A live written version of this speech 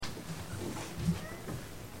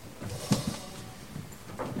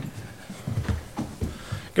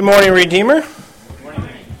Good morning, Redeemer. Good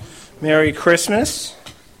morning. Merry Christmas.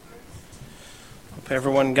 Hope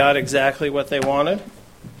everyone got exactly what they wanted.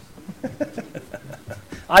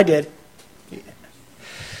 I did.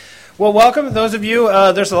 Well, welcome, those of you.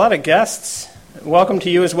 There's a lot of guests. Welcome to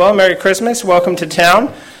you as well. Merry Christmas. Welcome to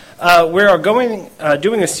town. We are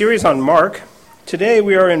doing a series on Mark. Today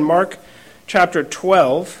we are in Mark chapter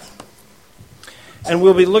 12, and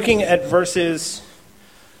we'll be looking at verses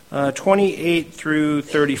 28 through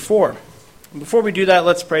 34. Before we do that,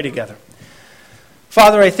 let's pray together.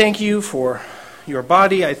 Father, I thank you for your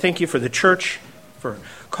body. I thank you for the church, for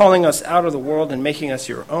calling us out of the world and making us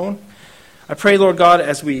your own. I pray, Lord God,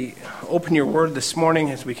 as we open your word this morning,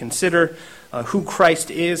 as we consider who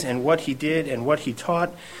Christ is and what he did and what he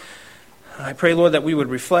taught, I pray, Lord, that we would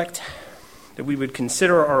reflect, that we would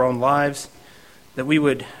consider our own lives, that we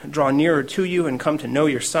would draw nearer to you and come to know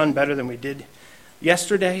your Son better than we did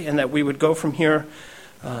yesterday, and that we would go from here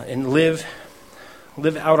and live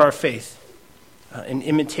out our faith in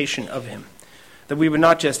imitation of him. That we would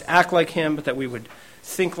not just act like him, but that we would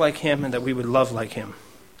think like him and that we would love like him.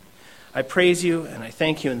 I praise you and I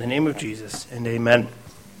thank you in the name of Jesus, and amen.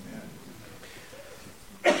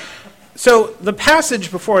 So the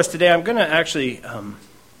passage before us today, I'm going to actually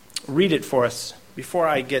read it for us before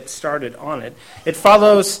I get started on it. It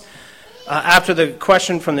follows after the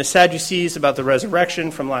question from the Sadducees about the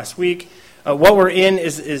resurrection from last week. What we're in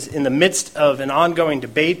is in the midst of an ongoing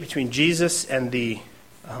debate between Jesus and the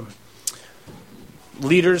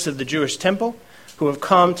leaders of the Jewish temple who have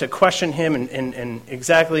come to question him and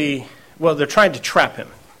exactly, well, they're trying to trap him.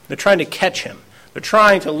 They're trying to catch him. They're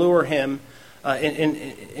trying to lure him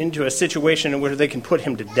into a situation in which they can put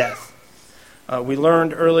him to death. We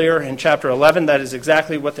learned earlier in chapter 11 that is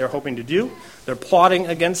exactly what they're hoping to do. They're plotting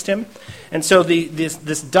against him. And so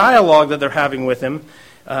this dialogue that they're having with him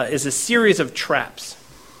is a series of traps.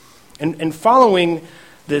 And following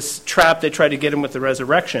this trap they try to get him with the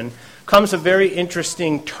resurrection comes a very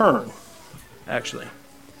interesting turn, actually.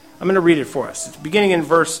 I'm going to read it for us. It's beginning in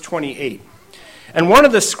verse 28. And one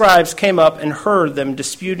of the scribes came up and heard them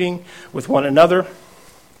disputing with one another.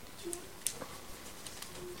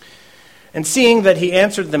 And seeing that he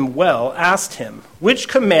answered them well, asked him, "Which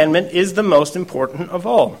commandment is the most important of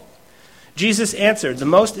all?" Jesus answered, "The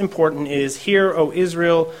most important is, Hear, O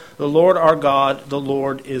Israel, the Lord our God, the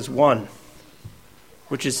Lord is one."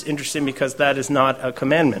 Which is interesting because that is not a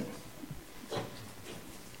commandment.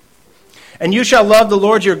 "And you shall love the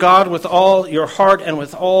Lord your God with all your heart and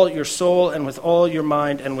with all your soul and with all your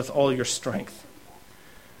mind and with all your strength.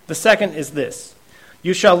 The second is this,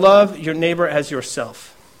 you shall love your neighbor as yourself.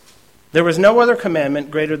 There was no other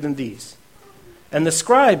commandment greater than these." And the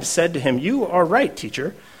scribe said to him, "You are right,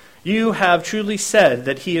 teacher. You have truly said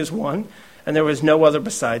that he is one, and there was no other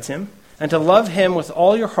besides him. And to love him with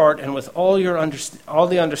all your heart and with all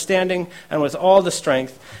the understanding and with all the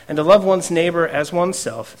strength, and to love one's neighbor as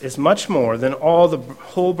oneself is much more than all the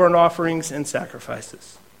whole burnt offerings and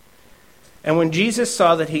sacrifices." And when Jesus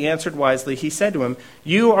saw that he answered wisely, he said to him,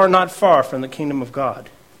 "You are not far from the kingdom of God."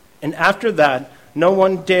 And after that, no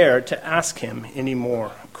one dared to ask him any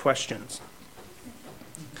more questions.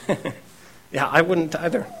 Yeah, I wouldn't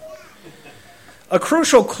either. A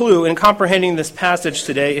crucial clue in comprehending this passage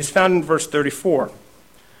today is found in verse 34.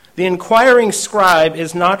 The inquiring scribe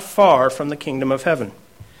is not far from the kingdom of heaven.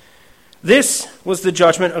 This was the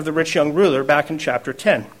judgment of the rich young ruler back in chapter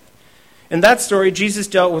 10. In that story, Jesus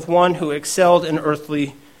dealt with one who excelled in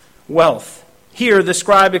earthly wealth. Here, the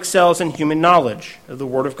scribe excels in human knowledge of the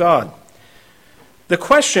Word of God. The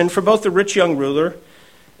question for both the rich young ruler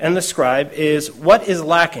and the scribe is, what is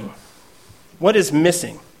lacking? What is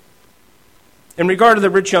missing? In regard to the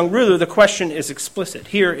rich young ruler, the question is explicit.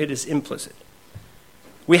 Here it is implicit.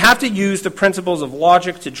 We have to use the principles of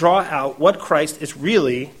logic to draw out what Christ is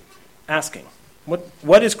really asking.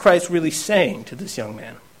 What is Christ really saying to this young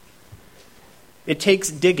man? It takes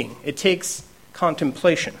digging. It takes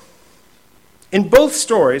contemplation. In both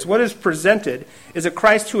stories, what is presented is a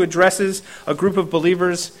Christ who addresses a group of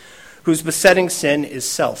believers whose besetting sin is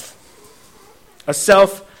self. A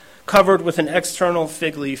self covered with an external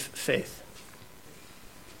fig leaf faith.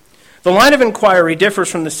 The line of inquiry differs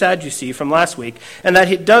from the Sadducee from last week in that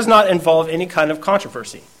it does not involve any kind of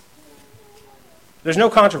controversy. There's no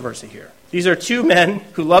controversy here. These are two men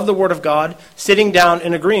who love the Word of God sitting down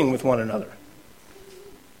and agreeing with one another.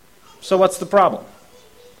 So what's the problem?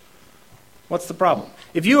 What's the problem?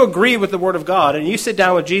 If you agree with the Word of God and you sit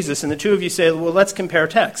down with Jesus and the two of you say, well, let's compare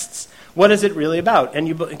texts. What is it really about? And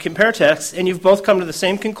you compare texts and you've both come to the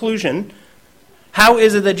same conclusion. How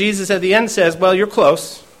is it that Jesus at the end says, well, you're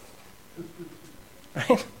close?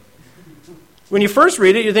 Right? When you first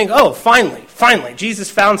read it, you think, oh, finally, Jesus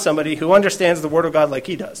found somebody who understands the Word of God like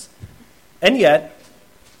he does. And yet,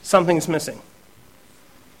 something's missing.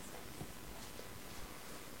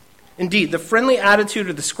 Indeed, the friendly attitude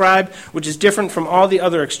of the scribe, which is different from all the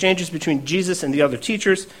other exchanges between Jesus and the other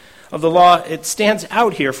teachers of the law, it stands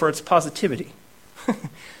out here for its positivity.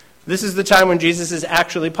 This is the time when Jesus is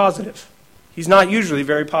actually positive. He's not usually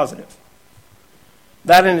very positive.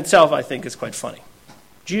 That in itself, I think, is quite funny.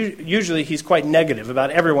 Usually he's quite negative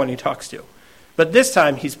about everyone he talks to. But this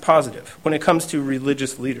time he's positive when it comes to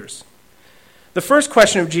religious leaders. The first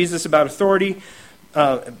question of Jesus about authority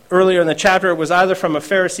earlier in the chapter was either from a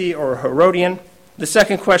Pharisee or a Herodian. The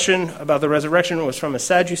second question about the resurrection was from a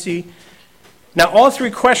Sadducee. Now, all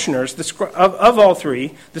three questioners, of all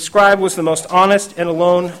three, the scribe was the most honest and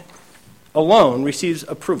alone receives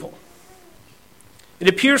approval. It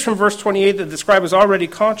appears from verse 28 that the scribe was already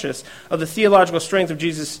conscious of the theological strength of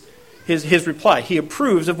Jesus, his reply. He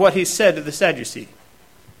approves of what he said to the Sadducee.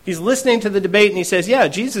 He's listening to the debate and he says, yeah,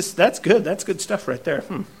 Jesus, that's good stuff right there.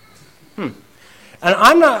 And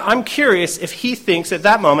I'm curious if he thinks at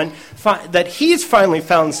that moment that he's finally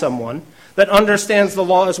found someone that understands the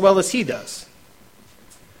law as well as he does.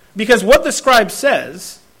 Because what the scribe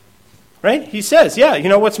says, right? He says, yeah, you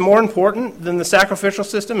know what's more important than the sacrificial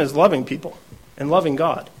system is loving people and loving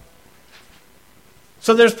God.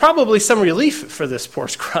 So there's probably some relief for this poor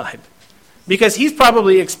scribe, because he's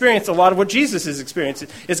probably experienced a lot of what Jesus is experiencing.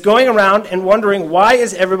 Is going around and wondering, why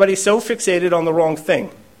is everybody so fixated on the wrong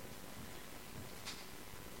thing?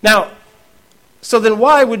 Now, so then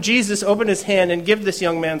why would Jesus open his hand and give this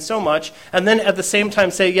young man so much, and then at the same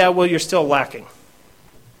time say, yeah, well, you're still lacking.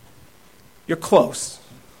 You're close.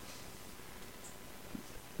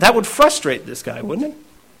 That would frustrate this guy, wouldn't it?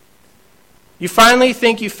 You finally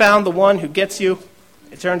think you found the one who gets you.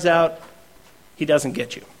 It turns out he doesn't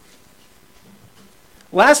get you.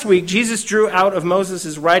 Last week, Jesus drew out of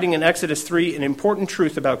Moses' writing in Exodus 3 an important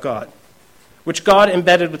truth about God, which God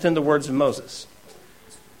embedded within the words of Moses,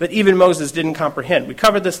 that even Moses didn't comprehend. We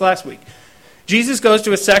covered this last week. Jesus goes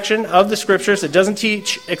to a section of the scriptures that doesn't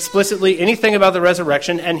teach explicitly anything about the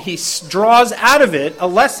resurrection, and he draws out of it a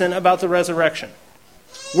lesson about the resurrection.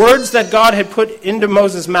 Words that God had put into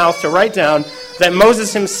Moses' mouth to write down that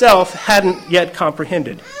Moses himself hadn't yet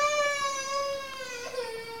comprehended.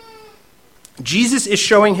 Jesus is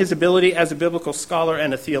showing his ability as a biblical scholar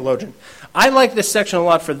and a theologian. I like this section a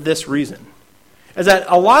lot for this reason, is that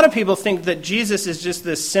a lot of people think that Jesus is just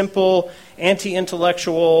this simple,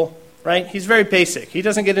 anti-intellectual, right? He's very basic. He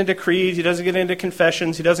doesn't get into creeds, he doesn't get into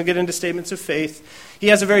confessions, he doesn't get into statements of faith. He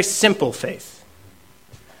has a very simple faith.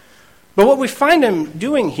 But what we find him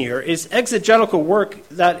doing here is exegetical work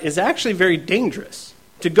that is actually very dangerous.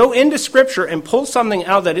 To go into Scripture and pull something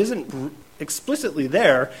out that isn't explicitly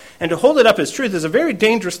there and to hold it up as truth is a very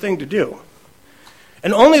dangerous thing to do.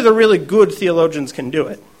 And only the really good theologians can do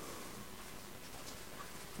it.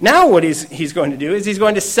 Now what he's going to do is he's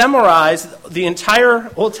going to summarize the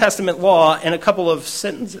entire Old Testament law in a couple of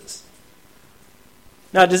sentences.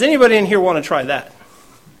 Now, does anybody in here want to try that?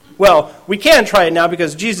 Well, we can try it now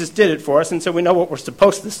because Jesus did it for us, and so we know what we're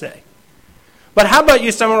supposed to say. But how about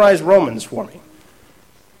you summarize Romans for me?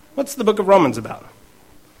 What's the book of Romans about?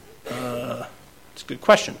 It's a good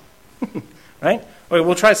question. Right? Okay,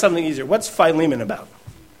 we'll try something easier. What's Philemon about?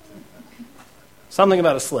 Something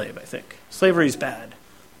about a slave, I think. Slavery is bad.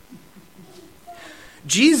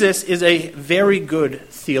 Jesus is a very good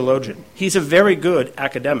theologian. He's a very good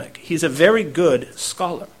academic. He's a very good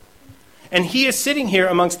scholar. And he is sitting here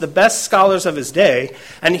amongst the best scholars of his day,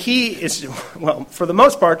 and he is, well, for the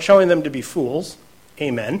most part, showing them to be fools.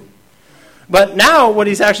 Amen. But now what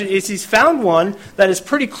he's actually is he's found one that is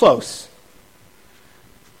pretty close.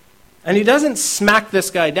 And he doesn't smack this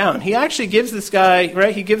guy down. He actually gives this guy,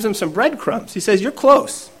 right, he gives him some breadcrumbs. He says, you're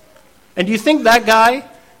close. And do you think that guy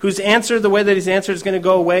who's answered the way that he's answered is going to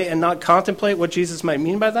go away and not contemplate what Jesus might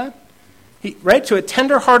mean by that? Right? To a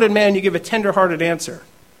tender-hearted man, you give a tender-hearted answer.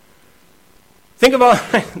 Think of all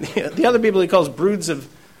the other people he calls broods of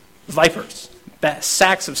vipers,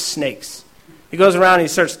 sacks of snakes. He goes around and he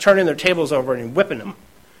starts turning their tables over and whipping them.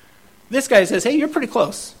 This guy says, hey, you're pretty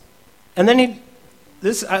close. And then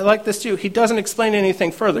I like this too, he doesn't explain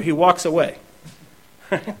anything further. He walks away.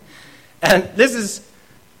 And this is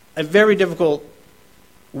a very difficult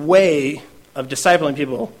way of discipling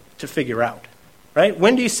people to figure out. Right?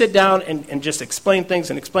 When do you sit down and just explain things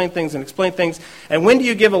and explain things and explain things? And when do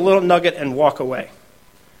you give a little nugget and walk away?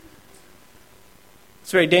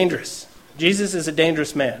 It's very dangerous. Jesus is a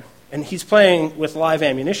dangerous man, and he's playing with live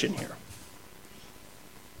ammunition here.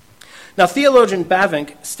 Now, theologian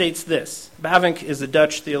Bavinck states this. Bavinck is a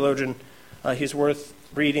Dutch theologian He's worth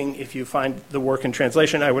reading if you find the work in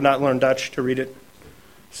translation. I would not learn Dutch to read it.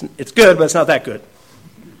 It's good, but it's not that good.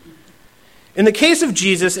 In the case of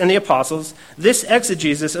Jesus and the apostles, this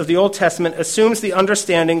exegesis of the Old Testament assumes the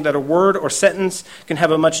understanding that a word or sentence can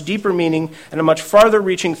have a much deeper meaning and a much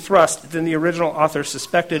farther-reaching thrust than the original author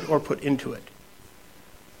suspected or put into it.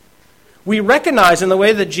 We recognize in the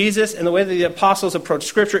way that Jesus and the way that the apostles approach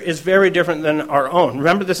Scripture is very different than our own.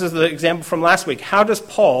 Remember, this is the example from last week. How does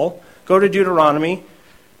Paul go to Deuteronomy,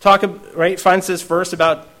 finds this verse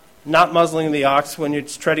about not muzzling the ox when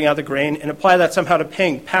it's treading out the grain, and apply that somehow to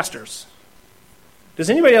paying pastors? Does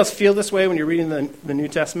anybody else feel this way when you're reading the New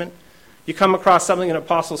Testament? You come across something an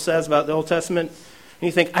apostle says about the Old Testament, and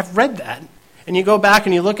you think, I've read that. And you go back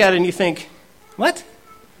and you look at it and you think, what?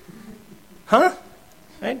 Huh?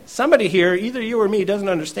 Right? Somebody here, either you or me, doesn't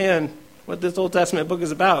understand what this Old Testament book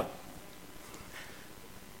is about.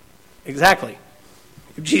 Exactly.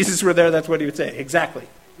 If Jesus were there, that's what he would say. Exactly.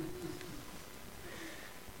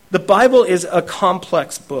 The Bible is a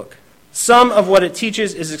complex book. Some of what it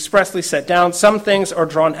teaches is expressly set down. Some things are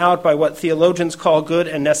drawn out by what theologians call good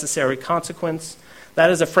and necessary consequence. That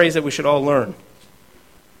is a phrase that we should all learn.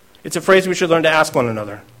 It's a phrase we should learn to ask one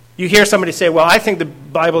another. You hear somebody say, well, I think the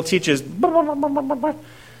Bible teaches...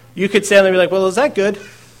 You could stand there and be like, well, is that good?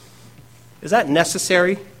 Is that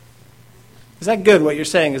necessary? Is that good, what you're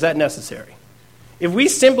saying? Is that necessary? If we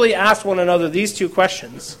simply ask one another these two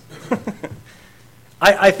questions,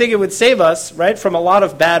 I think it would save us, right, from a lot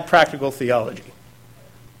of bad practical theology.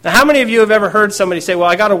 Now, how many of you have ever heard somebody say, well,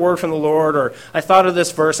 I got a word from the Lord, or I thought of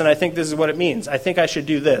this verse, and I think this is what it means. I think I should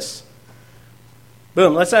do this.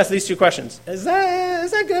 Boom, let's ask these two questions. Is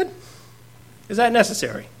that good? Is that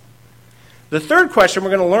necessary? The third question we're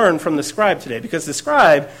going to learn from the scribe today, because the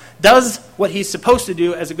scribe does what he's supposed to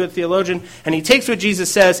do as a good theologian, and he takes what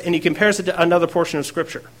Jesus says and he compares it to another portion of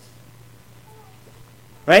Scripture.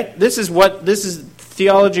 Right? This is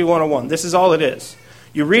Theology 101. This is all it is.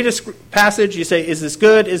 You read a passage, you say, is this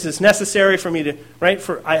good? Is this necessary for me to, right?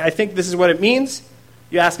 I think this is what it means.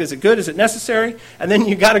 You ask, is it good? Is it necessary? And then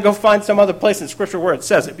you got to go find some other place in Scripture where it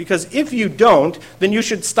says it. Because if you don't, then you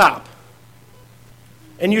should stop.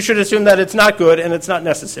 And you should assume that it's not good and it's not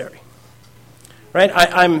necessary. Right?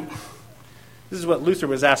 This is what Luther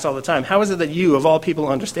was asked all the time. How is it that you, of all people,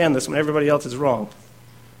 understand this when everybody else is wrong?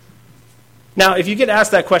 Now, if you get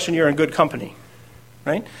asked that question, you're in good company.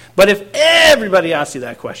 Right? But if everybody asks you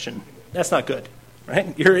that question, that's not good.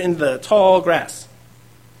 Right? You're in the tall grass.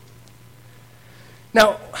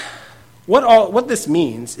 Now, what this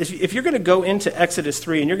means, if you're going to go into Exodus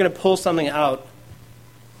 3 and you're going to pull something out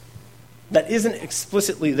that isn't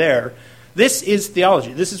explicitly there, this is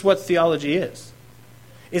theology. This is what theology is.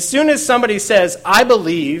 As soon as somebody says, I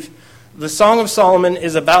believe the Song of Solomon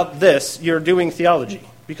is about this, you're doing theology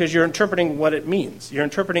because you're interpreting what it means. You're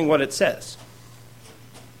interpreting what it says.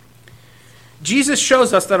 Jesus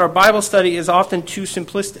shows us that our Bible study is often too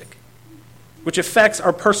simplistic, which affects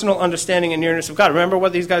our personal understanding and nearness of God. Remember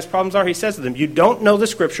what these guys' problems are? He says to them, you don't know the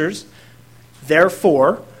Scriptures,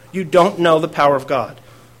 therefore you don't know the power of God.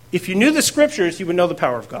 If you knew the Scriptures, you would know the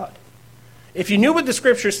power of God. If you knew what the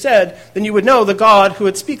Scriptures said, then you would know the God who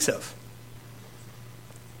it speaks of.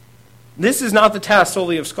 This is not the task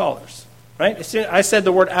solely of scholars. Right? I said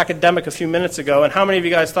the word academic a few minutes ago, and how many of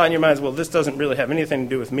you guys thought in your minds, well, this doesn't really have anything to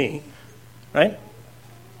do with me? Right?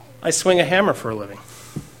 I swing a hammer for a living.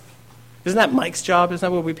 Isn't that Mike's job? Isn't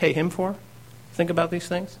that what we pay him for? Think about these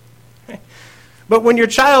things. Okay. But when your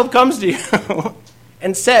child comes to you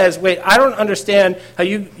and says, wait, I don't understand how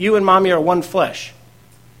you and mommy are one flesh.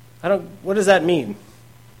 What does that mean?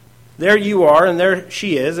 There you are, and there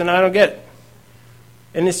she is, and I don't get it.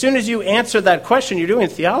 And as soon as you answer that question, you're doing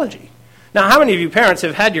theology. Now, how many of you parents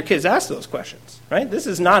have had your kids ask those questions? Right? This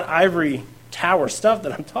is not ivory tower stuff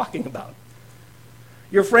that I'm talking about.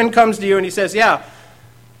 Your friend comes to you and he says, yeah,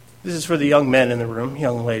 this is for the young men in the room,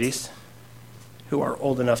 young ladies who are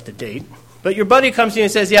old enough to date. But your buddy comes to you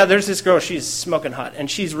and says, yeah, there's this girl, she's smoking hot,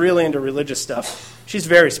 and she's really into religious stuff. She's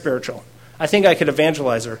very spiritual. I think I could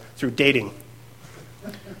evangelize her through dating.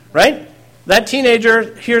 Right? That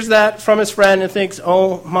teenager hears that from his friend and thinks,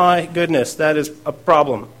 oh my goodness, that is a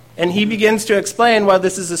problem. And he begins to explain why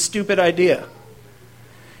this is a stupid idea.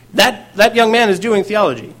 That young man is doing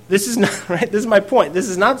theology. This is not, right? This is my point. This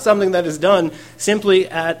is not something that is done simply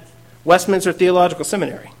at Westminster Theological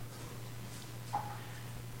Seminary.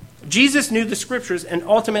 Jesus knew the Scriptures and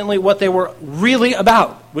ultimately what they were really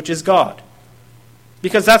about, which is God.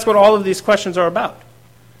 Because that's what all of these questions are about.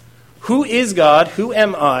 Who is God? Who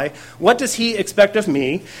am I? What does he expect of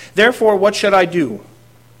me? Therefore, what should I do?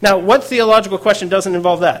 Now, what theological question doesn't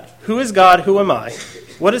involve that? Who is God? Who am I?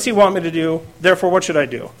 What does he want me to do? Therefore, what should I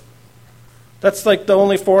do? That's like the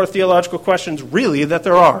only 4 theological questions, really, that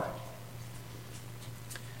there are.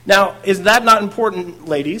 Now, is that not important,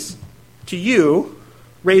 ladies, to you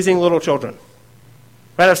raising little children?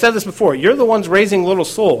 Right? I've said this before. You're the ones raising little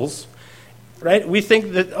souls, right? We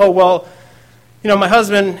think that, oh, well, my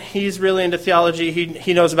husband, he's really into theology.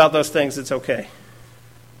 He knows about those things. It's okay.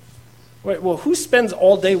 Wait, well, who spends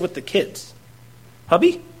all day with the kids?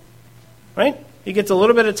 Hubby? Right? He gets a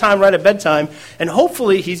little bit of time right at bedtime, and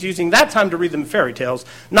hopefully he's using that time to read them fairy tales,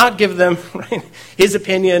 not give them his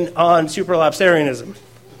opinion on supralapsarianism.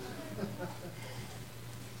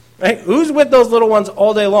 Right? Who's with those little ones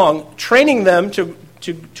all day long, training them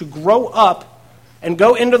to grow up and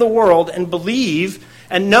go into the world and believe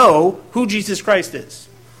and know who Jesus Christ is?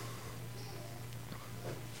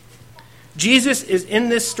 Jesus is in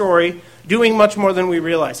this story doing much more than we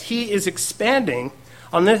realize. He is expanding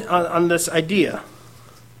on this idea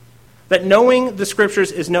that knowing the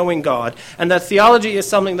Scriptures is knowing God, and that theology is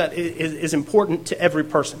something that is important to every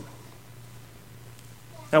person.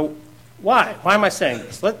 Now, why? Why am I saying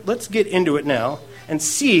this? Let's get into it now and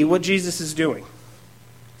see what Jesus is doing.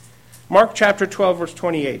 Mark chapter 12, verse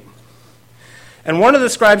 28. And one of the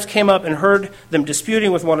scribes came up and heard them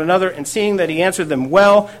disputing with one another, and seeing that he answered them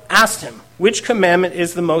well, asked him, which commandment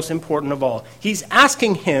is the most important of all? He's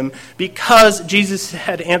asking him because Jesus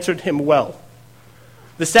had answered him well.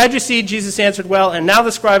 The Sadducee, Jesus answered well, and now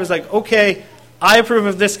the scribe is like, okay, I approve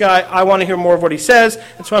of this guy. I want to hear more of what he says,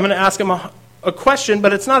 and so I'm going to ask him a question,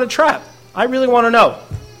 but it's not a trap. I really want to know.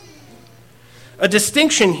 A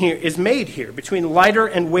distinction here is made here between lighter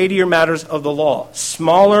and weightier matters of the law,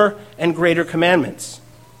 smaller and greater commandments.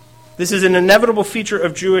 This is an inevitable feature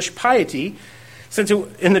of Jewish piety, since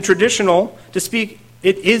it is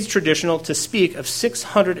traditional to speak of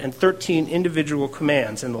 613 individual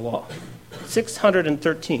commands in the law.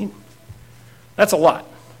 613. That's a lot.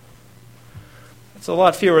 That's a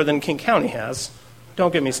lot fewer than King County has.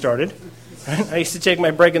 Don't get me started. I used to take my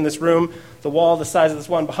break in this room, the wall the size of this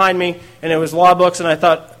one behind me, and it was law books, and I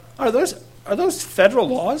thought, are those federal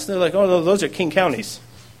laws? They're like, oh, no, those are King Counties.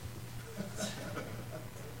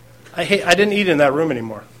 I didn't eat in that room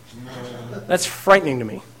anymore. That's frightening to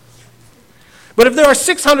me. But if there are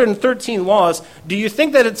 613 laws, do you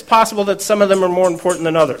think that it's possible that some of them are more important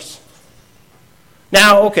than others?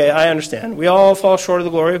 Now, okay, I understand. We all fall short of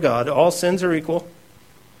the glory of God. All sins are equal.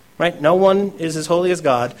 Right? No one is as holy as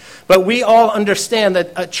God. But we all understand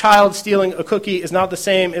that a child stealing a cookie is not the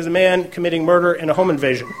same as a man committing murder in a home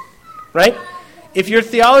invasion. Right? If your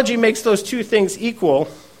theology makes those two things equal,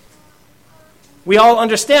 we all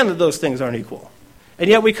understand that those things aren't equal. And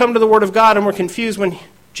yet we come to the Word of God and we're confused when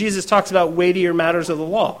Jesus talks about weightier matters of the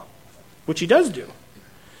law, which he does do.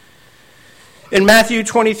 In Matthew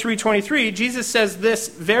 23:23, Jesus says this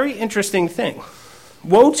very interesting thing.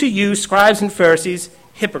 Woe to you, scribes and Pharisees,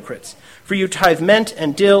 hypocrites, for you tithe mint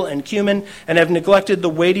and dill and cumin and have neglected the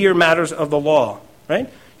weightier matters of the law. Right?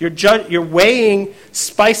 You're weighing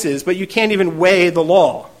spices, but you can't even weigh the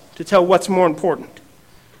law to tell what's more important.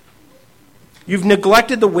 You've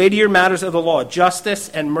neglected the weightier matters of the law, justice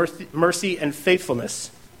and mercy and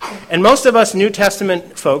faithfulness. And most of us New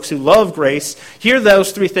Testament folks who love grace hear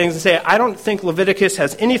those three things and say, I don't think Leviticus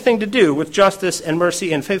has anything to do with justice and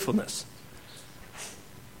mercy and faithfulness.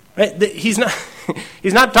 Right? He's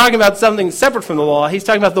not talking about something separate from the law. He's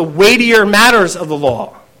talking about the weightier matters of the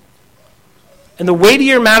law. And the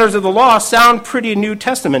weightier matters of the law sound pretty New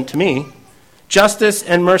Testament to me. Justice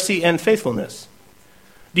and mercy and faithfulness.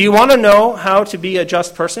 Do you want to know how to be a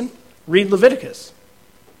just person? Read Leviticus.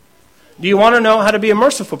 Do you want to know how to be a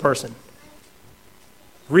merciful person?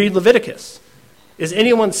 Read Leviticus. Is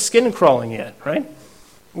anyone's skin crawling yet, right?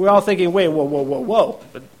 We're all thinking, wait, whoa.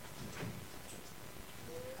 But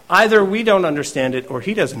either we don't understand it or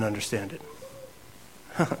he doesn't understand it.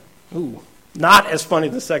 Ooh, not as funny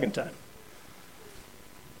the second time.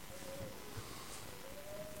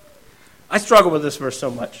 I struggle with this verse so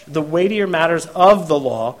much. The weightier matters of the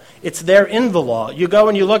law, it's there in the law. You go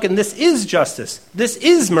and you look, and this is justice. This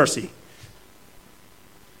is mercy.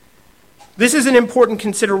 This is an important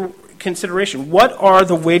consideration. What are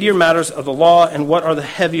the weightier matters of the law, and what are the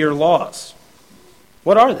heavier laws?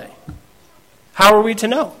 What are they? How are we to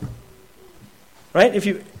know? Right?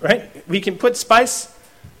 We can put spice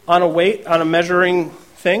on a weight, on a measuring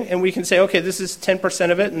thing, and we can say, okay, this is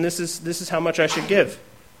 10% of it, and this is how much I should give.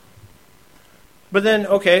 But then,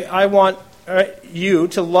 okay, I want you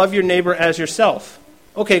to love your neighbor as yourself.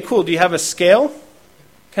 Okay, cool. Do you have a scale?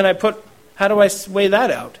 How do I weigh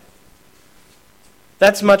that out?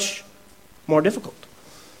 That's much more difficult.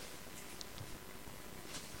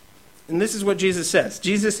 And this is what Jesus says.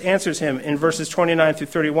 Jesus answers him in verses 29 through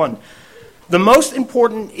 31. The most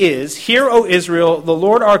important is, hear, O Israel, the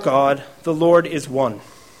Lord our God, the Lord is one.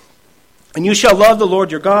 And you shall love the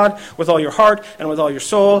Lord your God with all your heart and with all your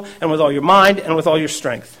soul and with all your mind and with all your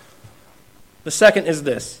strength. The second is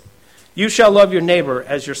this. You shall love your neighbor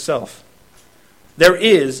as yourself. There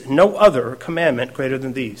is no other commandment greater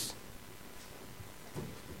than these.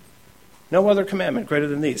 No other commandment greater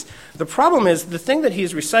than these. The problem is the thing that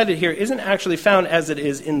he's recited here isn't actually found as it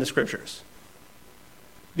is in the Scriptures.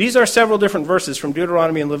 These are several different verses from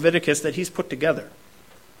Deuteronomy and Leviticus that he's put together.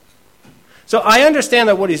 So I understand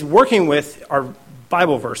that what he's working with are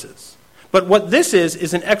Bible verses. But what this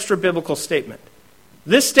is an extra biblical statement.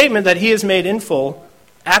 This statement that he has made in full,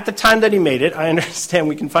 at the time that he made it, I understand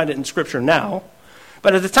we can find it in Scripture now,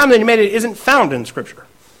 but at the time that he made it, isn't found in Scripture.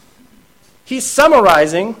 He's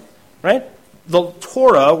summarizing, right? The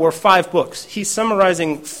Torah were 5 books. He's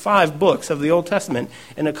summarizing 5 books of the Old Testament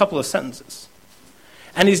in a couple of sentences.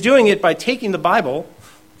 And he's doing it by taking the Bible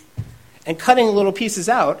and cutting little pieces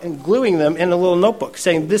out and gluing them in a little notebook,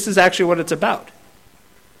 saying this is actually what it's about.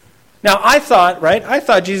 Now, I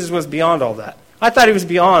thought Jesus was beyond all that. I thought he was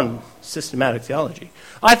beyond systematic theology.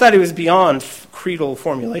 I thought he was beyond creedal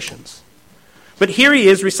formulations. But here he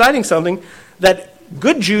is reciting something that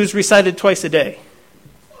good Jews recited twice a day.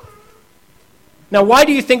 Now, why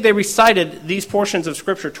do you think they recited these portions of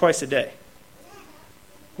Scripture twice a day?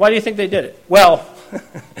 Why do you think they did it? Well,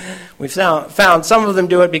 we've found some of them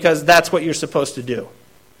do it because that's what you're supposed to do.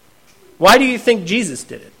 Why do you think Jesus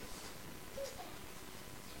did it?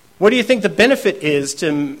 What do you think the benefit is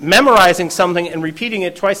to memorizing something and repeating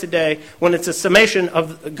it twice a day when it's a summation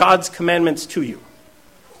of God's commandments to you?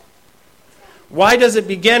 Why does it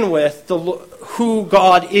begin with who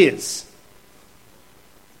God is?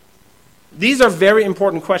 These are very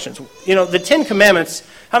important questions. You know, the 10 Commandments,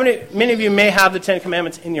 many of you may have the 10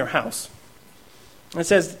 Commandments in your house. It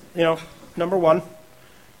says, number 1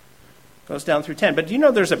 goes down through 10. But do you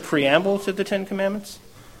know there's a preamble to the 10 Commandments?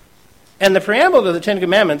 And the preamble to the 10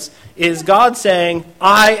 Commandments is God saying,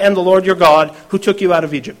 I am the Lord your God who took you out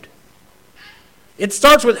of Egypt. It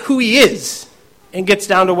starts with who he is and gets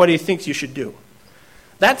down to what he thinks you should do.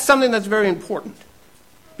 That's something that's very important.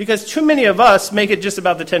 Because too many of us make it just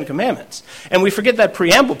about the 10 Commandments. And we forget that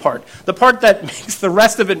preamble part, the part that makes the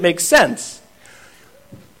rest of it make sense.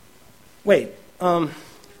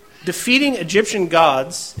 Defeating Egyptian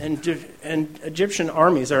gods and Egyptian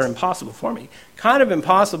armies are impossible for me. Kind of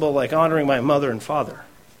impossible like honoring my mother and father.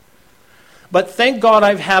 But thank God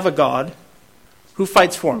I have a God who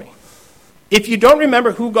fights for me. If you don't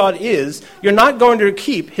remember who God is, you're not going to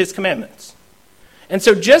keep his commandments. And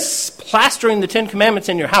so just plastering the 10 Commandments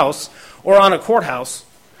in your house or on a courthouse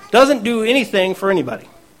doesn't do anything for anybody.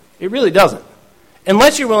 It really doesn't.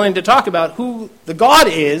 Unless you're willing to talk about who the God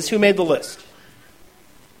is who made the list.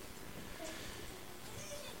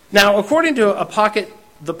 Now, according to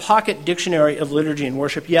the Pocket Dictionary of Liturgy and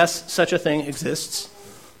Worship, yes, such a thing exists.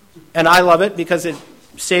 And I love it because it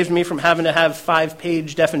saves me from having to have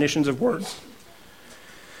 5-page definitions of words.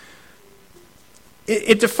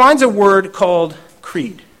 It defines a word called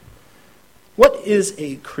creed. What is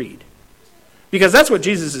a creed? Because that's what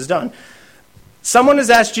Jesus has done. Someone has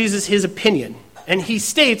asked Jesus his opinion, and he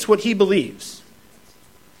states what he believes.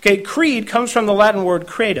 Okay, creed comes from the Latin word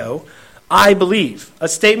credo, I believe, a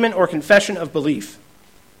statement or confession of belief.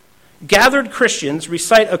 Gathered Christians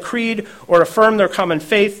recite a creed or affirm their common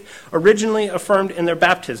faith, originally affirmed in their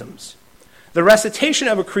baptisms. The recitation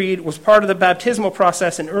of a creed was part of the baptismal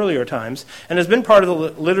process in earlier times and has been part of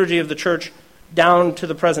the liturgy of the church down to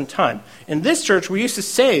the present time. In this church, we used to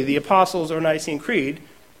say the Apostles' or Nicene Creed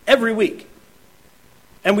every week.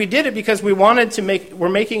 And we did it because we're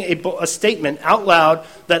making a statement out loud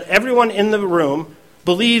that everyone in the room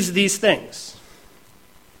believes these things.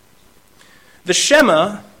 The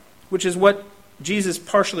Shema, which is what Jesus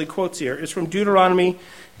partially quotes here, is from Deuteronomy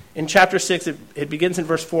in chapter 6. It begins in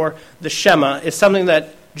verse 4. The Shema is something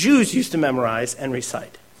that Jews used to memorize and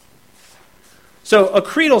recite. So a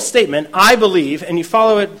creedal statement, I believe, and you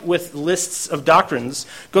follow it with lists of doctrines,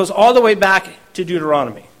 goes all the way back to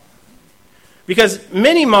Deuteronomy. Because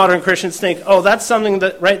many modern Christians think, oh, that's something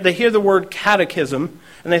that, right, they hear the word catechism,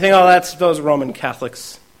 and they think, oh, that's those Roman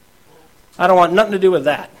Catholics. I don't want nothing to do with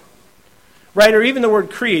that. Right, or even the word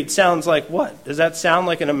creed sounds like what? Does that sound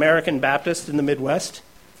like an American Baptist in the Midwest?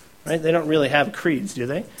 Right, they don't really have creeds, do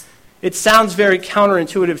they? It sounds very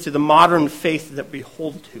counterintuitive to the modern faith that we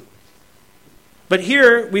hold to. But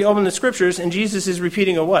here we open the scriptures and Jesus is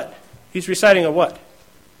repeating a what? He's reciting a what?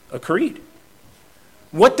 A creed.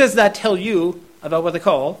 What does that tell you about what they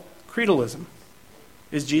call creedalism?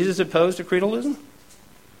 Is Jesus opposed to creedalism?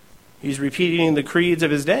 He's repeating the creeds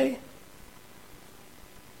of his day.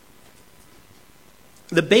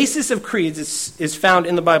 The basis of creeds is found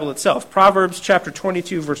in the Bible itself. Proverbs chapter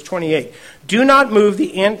 22, verse 28. Do not move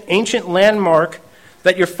the ancient landmark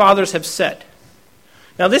that your fathers have set.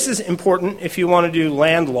 Now this is important if you want to do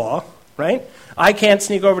land law, right? I can't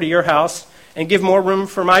sneak over to your house and give more room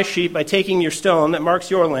for my sheep by taking your stone that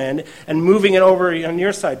marks your land and moving it over on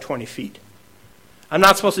your side 20 feet. I'm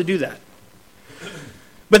not supposed to do that.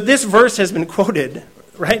 But this verse has been quoted,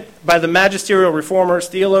 right, by the magisterial reformers,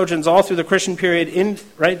 theologians all through the Christian period,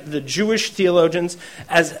 the Jewish theologians,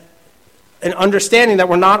 as an understanding that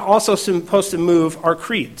we're not also supposed to move our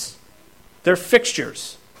creeds. They're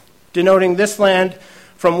fixtures, denoting this land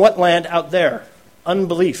from what land out there?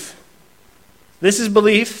 Unbelief. This is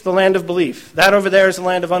belief, the land of belief. That over there is the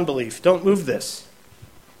land of unbelief. Don't move this.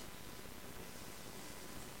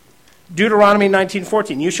 Deuteronomy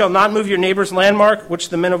 19:14. You shall not move your neighbor's landmark, which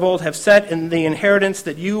the men of old have set in the inheritance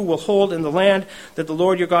that you will hold in the land that the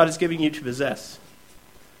Lord your God is giving you to possess.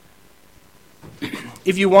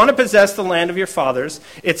 If you want to possess the land of your fathers,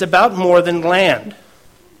 it's about more than land.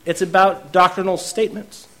 It's about doctrinal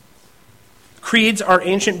statements. Creeds are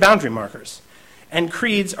ancient boundary markers, and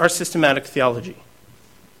creeds are systematic theology.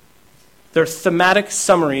 They're thematic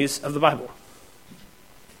summaries of the Bible.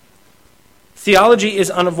 Theology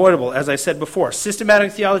is unavoidable, as I said before.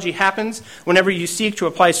 Systematic theology happens whenever you seek to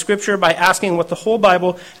apply Scripture by asking what the whole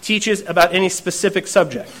Bible teaches about any specific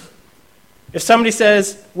subject. If somebody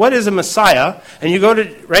says, what is a Messiah? And you go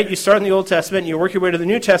to, you start in the Old Testament, and you work your way to the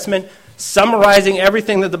New Testament, summarizing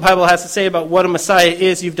everything that the Bible has to say about what a Messiah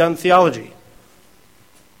is, you've done theology.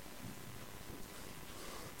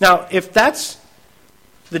 Now, if that's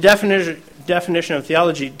the definition of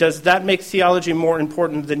theology, does that make theology more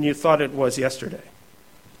important than you thought it was yesterday?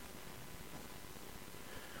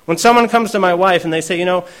 When someone comes to my wife and they say,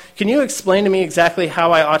 can you explain to me exactly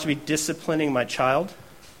how I ought to be disciplining my child?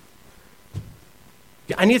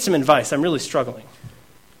 I need some advice. I'm really struggling.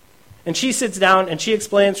 And she sits down and she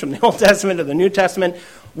explains from the Old Testament to the New Testament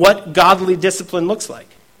what godly discipline looks like.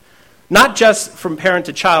 Not just from parent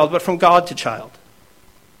to child, but from God to child.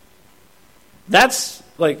 That's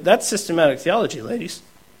systematic theology, ladies.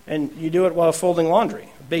 And you do it while folding laundry,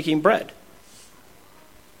 baking bread.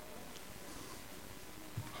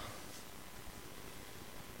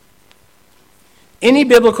 Any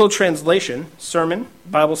biblical translation, sermon,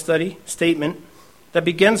 Bible study, statement, that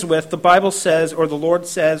begins with the Bible says, or the Lord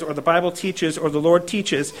says, or the Bible teaches, or the Lord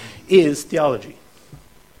teaches, is theology.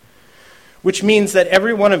 Which means that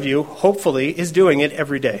every one of you, hopefully, is doing it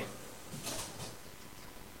every day.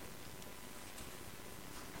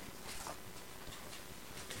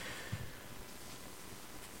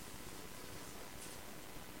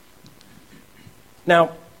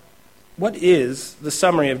 Now, what is the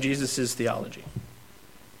summary of Jesus' theology?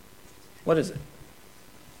 What is it?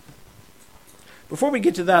 Before we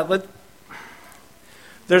get to that,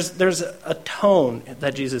 there's a tone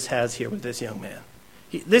that Jesus has here with this young man.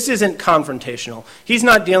 This isn't confrontational. He's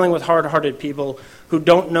not dealing with hard-hearted people who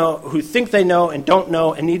don't know, who think they know and don't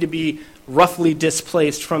know and need to be roughly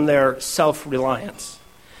displaced from their self-reliance.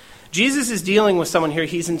 Jesus is dealing with someone here.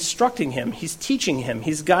 He's instructing him. He's teaching him.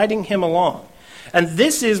 He's guiding him along. And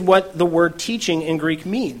this is what the word teaching in Greek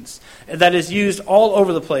means. That is used all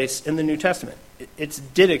over the place in the New Testament. It's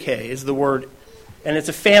didache is the word, and it's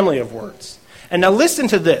a family of words. And now listen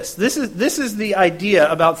to this. This is the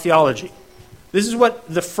idea about theology. This is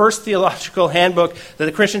what the first theological handbook that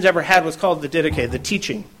the Christians ever had was called the didache, the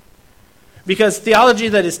teaching. Because theology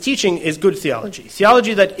that is teaching is good theology.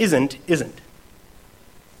 Theology that isn't.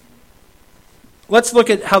 Let's look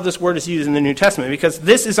at how this word is used in the New Testament, because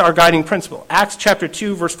this is our guiding principle. Acts chapter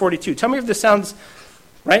 2, verse 42. Tell me if this sounds,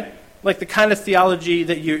 right, like the kind of theology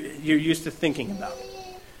that you're used to thinking about.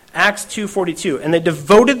 Acts 2:42. And they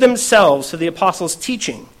devoted themselves to the apostles'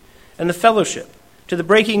 teaching and the fellowship, to the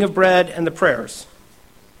breaking of bread and the prayers.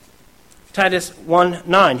 Titus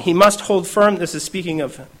 1:9. He must hold firm, this is speaking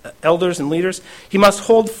of elders and leaders, he must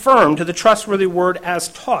hold firm to the trustworthy word as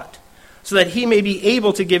taught, so that he may be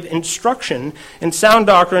able to give instruction in sound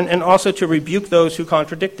doctrine and also to rebuke those who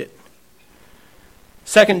contradict it.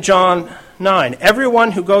 2 John 9,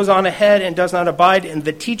 everyone who goes on ahead and does not abide in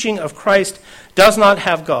the teaching of Christ does not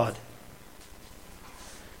have God.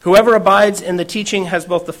 Whoever abides in the teaching has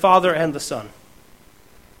both the Father and the Son.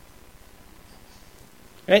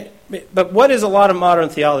 Right? But what is a lot of modern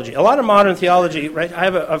theology? A lot of modern theology, right? I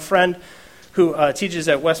have a friend who teaches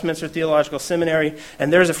at Westminster Theological Seminary,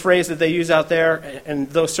 and there's a phrase that they use out there in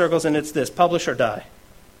those circles, and it's this: publish or die.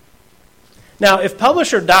 Now, if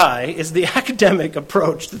publish or die is the academic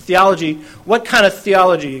approach to theology, what kind of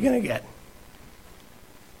theology are you going to get?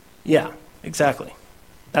 Yeah, exactly.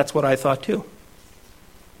 That's what I thought too.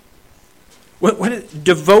 What is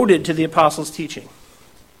devoted to the apostles' teaching?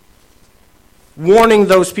 Warning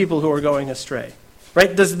those people who are going astray.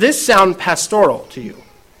 Right? Does this sound pastoral to you?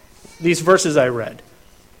 These verses I read.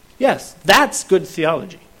 Yes, that's good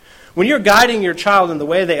theology. When you're guiding your child in the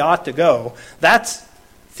way they ought to go, that's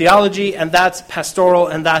theology and that's pastoral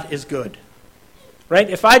and that is good. Right?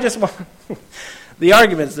 If I just want the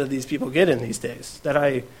arguments that these people get in these days, that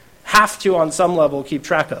I have to on some level keep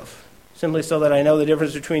track of, simply so that I know the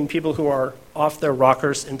difference between people who are off their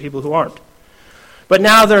rockers and people who aren't. But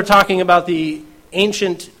now they're talking about the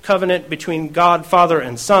ancient covenant between God, Father,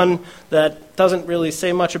 and Son that doesn't really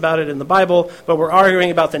say much about it in the Bible, but we're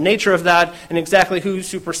arguing about the nature of that and exactly who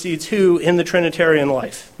supersedes who in the Trinitarian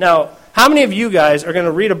life. Now, how many of you guys are going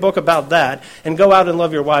to read a book about that and go out and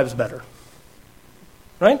love your wives better?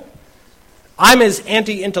 Right? I'm as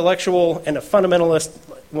anti-intellectual and a fundamentalist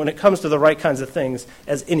when it comes to the right kinds of things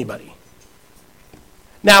as anybody.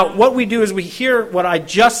 Now, what we do is we hear what I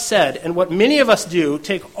just said, and what many of us do,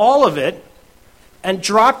 take all of it and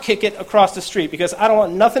drop kick it across the street, because I don't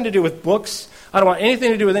want nothing to do with books. I don't want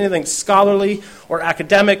anything to do with anything scholarly or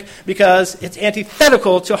academic, because it's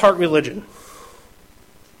antithetical to heart religion.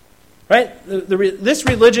 Right? This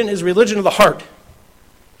religion is religion of the heart.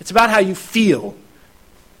 It's about how you feel.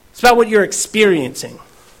 It's about what you're experiencing.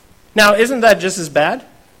 Now, isn't that just as bad?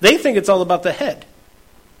 They think it's all about the head.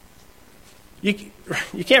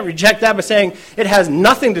 You can't reject that by saying it has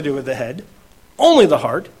nothing to do with the head, only the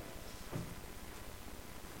heart.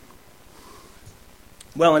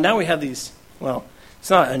 Well, and now we have these, well, it's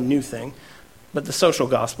not a new thing, but the social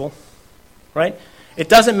gospel, right? It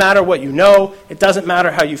doesn't matter what you know. It doesn't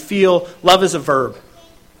matter how you feel. Love is a verb,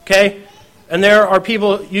 okay? And there are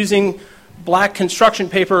people using black construction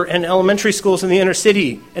paper in elementary schools in the inner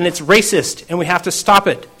city, and it's racist, and we have to stop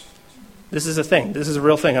it. This is a thing. This is a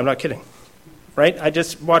real thing. I'm not kidding. Right? I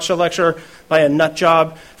just watched a lecture by a nut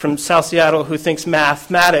job from South Seattle who thinks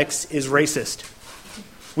mathematics is racist.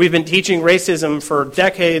 We've been teaching racism for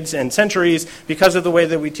decades and centuries because of the way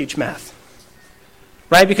that we teach math.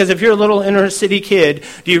 Right? Because if you're a little inner city kid,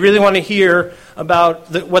 do you really want to hear about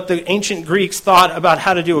what the ancient Greeks thought about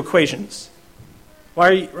how to do equations? Why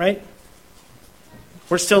are you, right?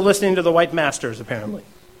 We're still listening to the white masters, apparently,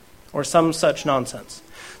 or some such nonsense.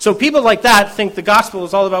 So people like that think the gospel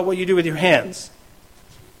is all about what you do with your hands.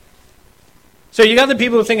 So you got the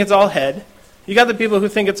people who think it's all head, you got the people who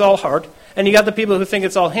think it's all heart, and you got the people who think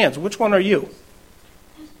it's all hands. Which one are you?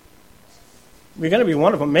 You're going to be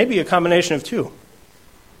one of them. Maybe a combination of two.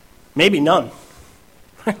 Maybe none.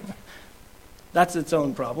 That's its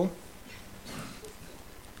own problem.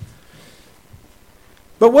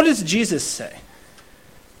 But what does Jesus say?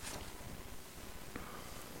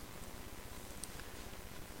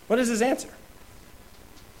 What is his answer?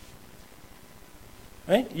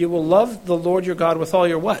 Right? You will love the Lord your God with all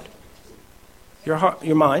your what? Your heart,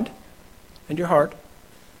 your mind, and your heart,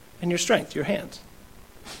 and your strength, your hands.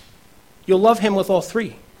 You'll love him with all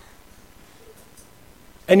three.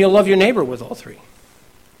 And you'll love your neighbor with all three.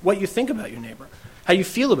 What you think about your neighbor, how you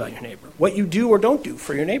feel about your neighbor, what you do or don't do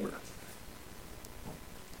for your neighbor.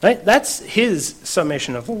 Right? That's his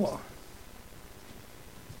summation of the law.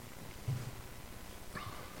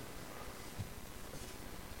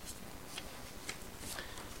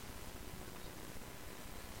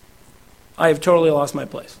 I have totally lost my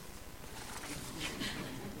place.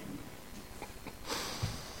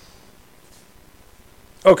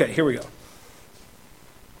 Okay, here we go.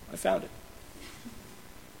 I found it.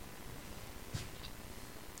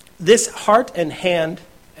 This heart and hand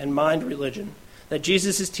and mind religion that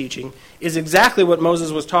Jesus is teaching is exactly what Moses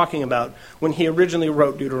was talking about when he originally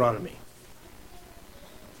wrote Deuteronomy.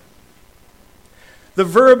 The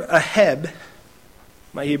verb aheb,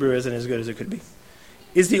 my Hebrew isn't as good as it could be,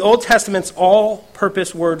 is the Old Testament's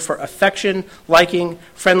all-purpose word for affection, liking,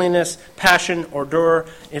 friendliness, passion, ardor,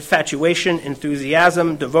 infatuation,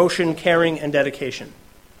 enthusiasm, devotion, caring, and dedication.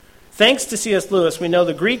 Thanks to C.S. Lewis, we know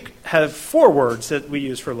the Greek have 4 words that we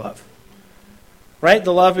use for love. Right?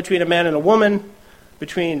 The love between a man and a woman,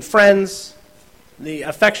 between friends, the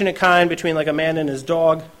affectionate kind between like a man and his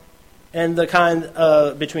dog, and the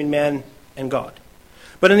kind between man and God.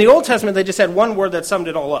 But in the Old Testament, they just had one word that summed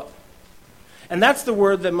it all up. And that's the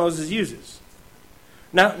word that Moses uses.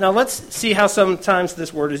 Now let's see how sometimes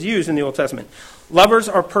this word is used in the Old Testament. Lovers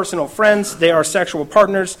are personal friends. They are sexual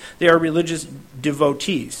partners. They are religious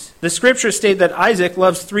devotees. The scriptures state that Isaac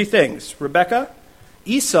loves 3 things: Rebekah,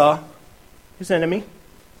 Esau, his enemy,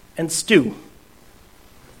 and stew,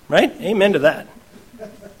 Right? Amen to that.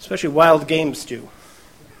 Especially wild game stew.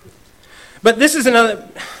 But this is another...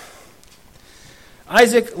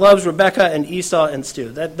 Isaac loves Rebekah and Esau and stew.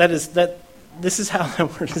 This is how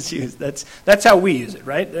that word is used. That's how we use it,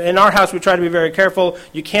 right? In our house, we try to be very careful.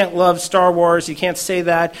 You can't love Star Wars. You can't say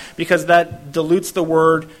that because that dilutes the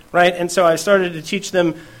word, right? And so I started to teach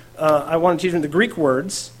them, I want to teach them the Greek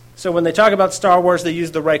words. So when they talk about Star Wars, they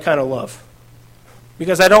use the right kind of love.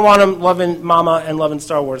 Because I don't want them loving Mama and loving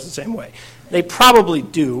Star Wars the same way. They probably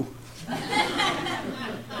do.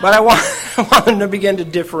 But I want them to begin to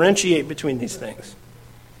differentiate between these things.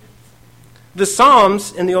 The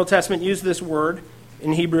Psalms in the Old Testament use this word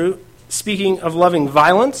in Hebrew, speaking of loving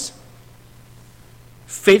violence,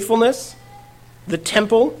 faithfulness, the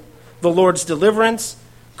temple, the Lord's deliverance,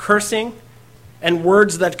 cursing, and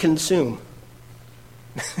words that consume.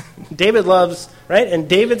 David loves, right? And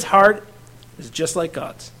David's heart is just like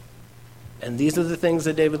God's. And these are the things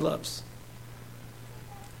that David loves.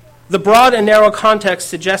 The broad and narrow context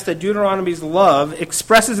suggests that Deuteronomy's love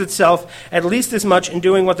expresses itself at least as much in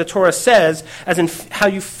doing what the Torah says as in how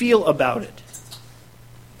you feel about it.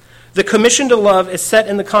 The commission to love is set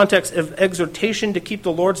in the context of exhortation to keep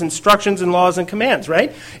the Lord's instructions and laws and commands,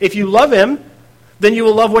 right? If you love him, then you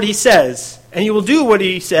will love what he says. And you will do what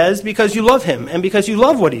he says because you love him and because you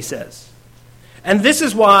love what he says. And this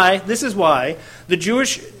is why the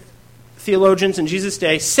Jewish theologians in Jesus'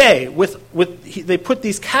 day say, they put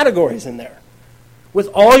these categories in there. With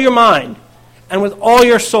all your mind, and with all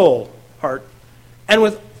your soul, heart, and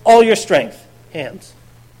with all your strength, hands.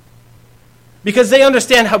 Because they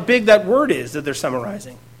understand how big that word is that they're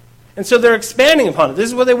summarizing. And so they're expanding upon it. This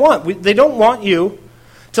is what they want. They don't want you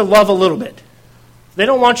to love a little bit. They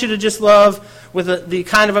don't want you to just love with the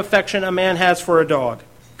kind of affection a man has for a dog.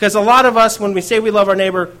 Because a lot of us, when we say we love our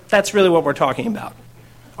neighbor, that's really what we're talking about.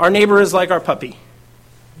 Our neighbor is like our puppy.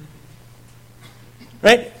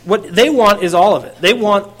 Right? What they want is all of it. They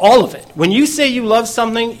want all of it. When you say you love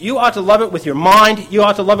something, you ought to love it with your mind, you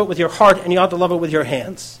ought to love it with your heart, and you ought to love it with your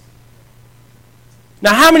hands.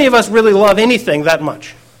 Now, how many of us really love anything that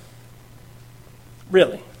much?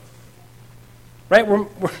 Really? Right?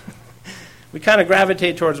 We kind of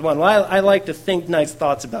gravitate towards one. Well, I like to think nice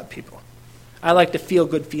thoughts about people. I like to feel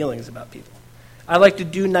good feelings about people. I like to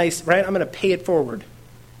do nice, right? I'm going to pay it forward.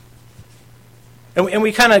 And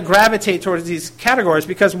we kind of gravitate towards these categories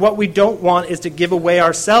because what we don't want is to give away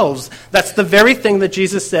ourselves. That's the very thing that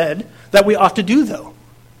Jesus said that we ought to do, though.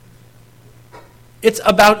 It's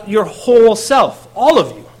about your whole self, all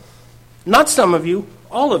of you. Not some of you,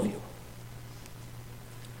 all of you.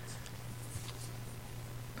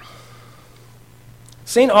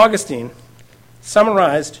 St. Augustine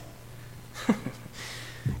summarized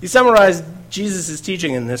Jesus'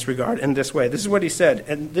 teaching in this regard, in this way. This is what he said,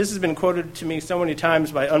 and this has been quoted to me so many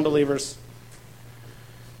times by unbelievers,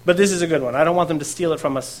 but this is a good one. I don't want them to steal it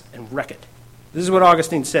from us and wreck it. This is what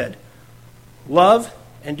Augustine said: love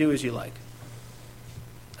and do as you like.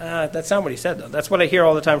 That's not what he said, though. That's what I hear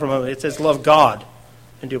all the time from him. It says love God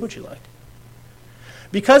and do what you like.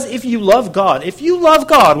 Because if you love God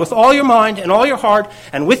with all your mind and all your heart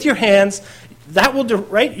and with your hands, that will,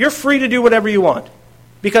 right? You're free to do whatever you want.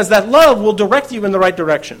 Because that love will direct you in the right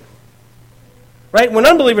direction. Right? When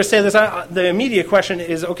unbelievers say this, the immediate question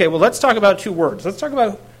is, okay, well, let's talk about two words. Let's talk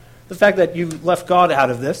about the fact that you left God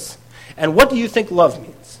out of this. And what do you think love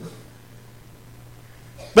means?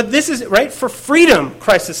 But this is, right, for freedom,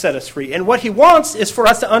 Christ has set us free. And what he wants is for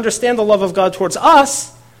us to understand the love of God towards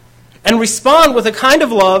us and respond with a kind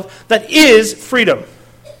of love that is freedom.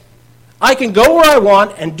 I can go where I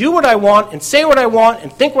want and do what I want and say what I want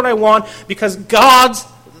and think what I want because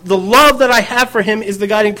the love that I have for him is the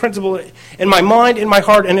guiding principle in my mind, in my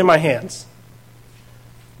heart, and in my hands.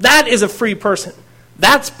 That is a free person.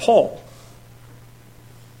 That's Paul.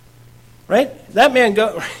 Right? That man,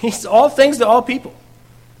 he's all things to all people.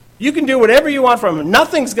 You can do whatever you want from him.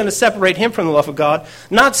 Nothing's going to separate him from the love of God.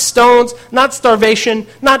 Not stones, not starvation,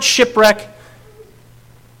 not shipwreck.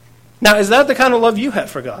 Now, is that the kind of love you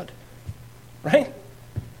have for God? Right?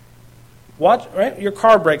 Right? Your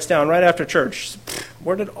car breaks down right after church.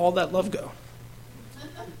 Where did all that love go?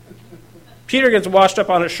 Peter gets washed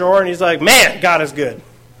up on the shore and he's like, man, God is good.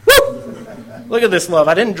 Woo! Look at this love.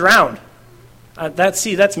 I didn't drown.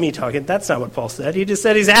 That's me talking. That's not what Paul said. He just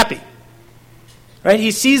said he's happy. Right?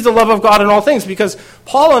 He sees the love of God in all things because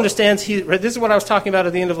Paul understands, this is what I was talking about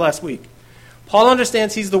at the end of last week. Paul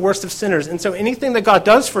understands he's the worst of sinners. And so anything that God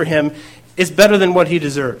does for him is better than what he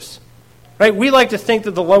deserves. Right? We like to think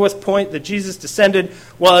that the lowest point that Jesus descended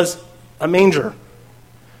was a manger.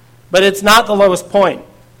 But it's not the lowest point.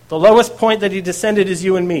 The lowest point that he descended is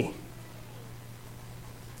you and me.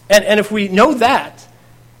 And if we know that,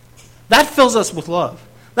 that fills us with love.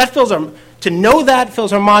 To know that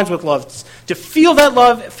fills our minds with love. To feel that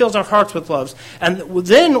love fills our hearts with love. And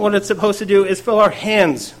then what it's supposed to do is fill our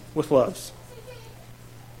hands with love.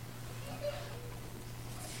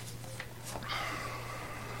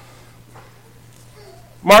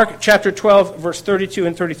 Mark chapter 12, verse 32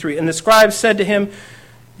 and 33. And the scribes said to him,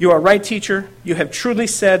 "You are right, teacher. You have truly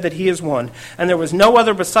said that he is one. And there was no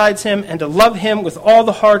other besides him. And to love him with all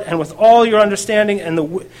the heart and with all your understanding and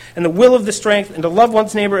the will of the strength, and to love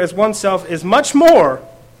one's neighbor as oneself is much more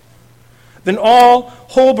than all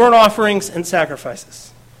whole burnt offerings and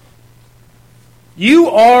sacrifices." You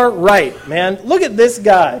are right, man. Look at this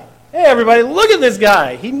guy. Hey, everybody, look at this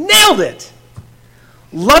guy. He nailed it.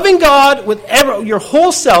 Loving God with your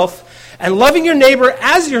whole self and loving your neighbor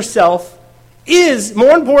as yourself is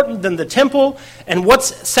more important than the temple and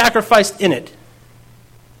what's sacrificed in it.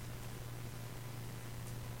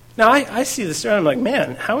 Now, I see this and I'm like,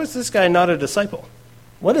 man, how is this guy not a disciple?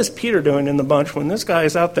 What is Peter doing in the bunch when this guy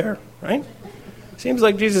is out there, right? Seems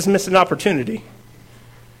like Jesus missed an opportunity.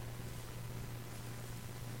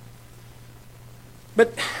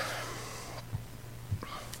 But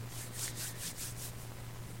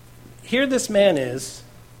here this man is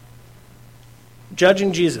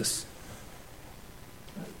judging Jesus,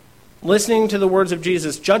 listening to the words of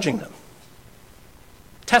Jesus, judging them,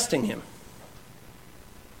 testing him.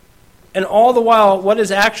 And all the while, what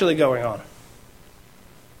is actually going on?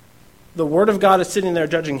 The Word of God is sitting there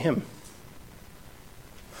judging him.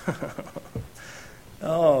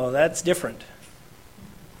 Oh, that's different.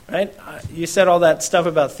 Right? You said all that stuff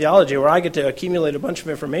about theology where I get to accumulate a bunch of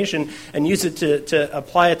information and use it to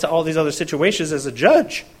apply it to all these other situations as a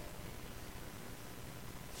judge.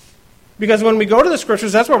 Because when we go to the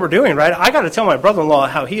scriptures, that's what we're doing, right? I got to tell my brother-in-law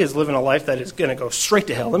how he is living a life that is going to go straight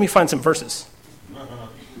to hell. Let me find some verses.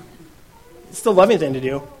 It's the loving thing to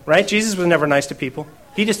do, right? Jesus was never nice to people.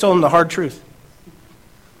 He just told them the hard truth.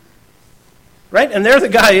 Right? And there the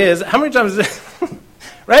guy is. How many times...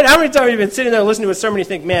 Right? How many times have you been sitting there listening to a sermon and you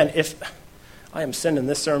think, man, if I am sending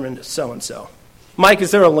this sermon to so-and-so. Mike,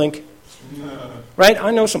 is there a link? Right?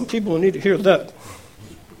 I know some people who need to hear that.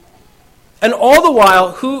 And all the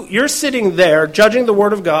while, you're sitting there judging the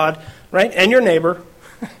Word of God, right, and your neighbor,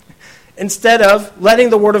 instead of letting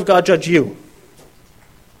the Word of God judge you.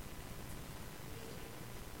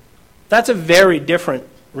 That's a very different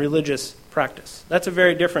religious practice. That's a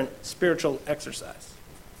very different spiritual exercise.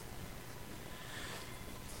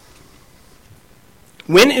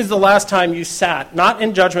 When is the last time you sat, not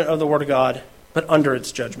in judgment of the Word of God, but under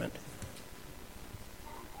its judgment?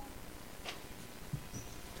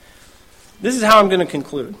 This is how I'm going to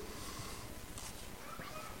conclude.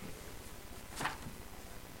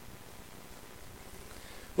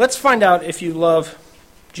 Let's find out if you love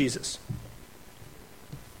Jesus.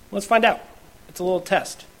 Let's find out. It's a little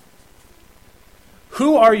test.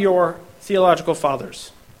 Who are your theological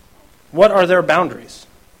fathers? What are their boundaries?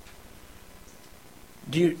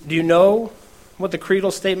 Do you know what the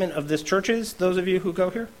creedal statement of this church is, those of you who go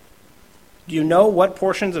here? Do you know what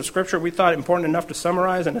portions of Scripture we thought important enough to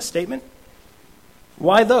summarize in a statement?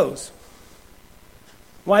 Why those?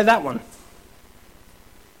 Why that one?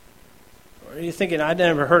 Or are you thinking, I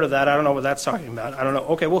never heard of that, I don't know what that's talking about, I don't know.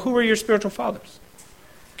 Okay, well, who are your spiritual fathers?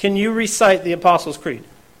 Can you recite the Apostles' Creed?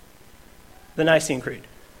 The Nicene Creed?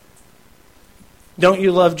 Don't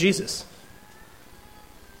you love Jesus?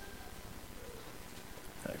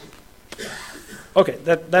 Okay,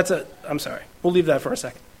 I'm sorry. We'll leave that for a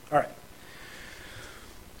second. All right.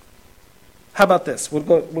 How about this? We'll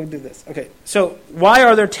do this. Okay, so why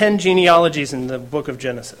are there 10 genealogies in the book of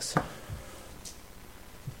Genesis?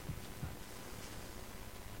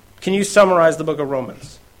 Can you summarize the book of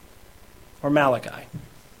Romans? Or Malachi?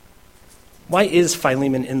 Why is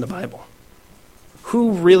Philemon in the Bible?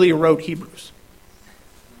 Who really wrote Hebrews?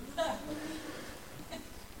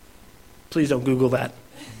 Please don't Google that.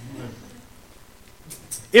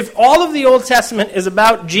 If all of the Old Testament is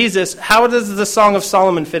about Jesus, how does the Song of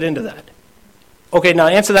Solomon fit into that? Okay, now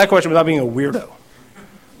answer that question without being a weirdo.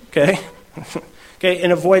 Okay? Okay,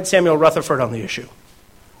 and avoid Samuel Rutherford on the issue.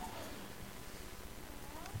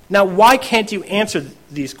 Now, why can't you answer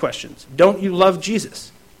these questions? Don't you love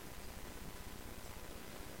Jesus?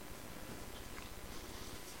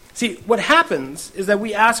 See, what happens is that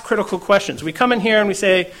we ask critical questions. We come in here and we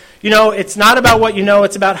say, it's not about what you know,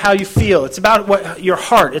 it's about how you feel. It's about your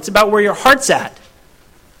heart. It's about where your heart's at.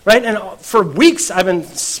 Right? And for weeks, I've been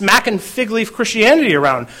smacking fig leaf Christianity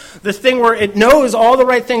around. This thing where it knows all the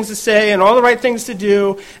right things to say and all the right things to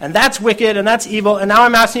do, and that's wicked and that's evil, and now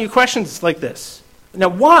I'm asking you questions like this. Now,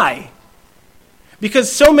 why? Because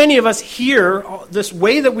so many of us hear this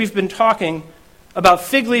way that we've been talking about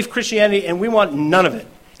fig leaf Christianity, and we want none of it.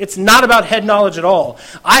 It's not about head knowledge at all.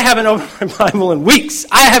 I haven't opened my Bible in weeks.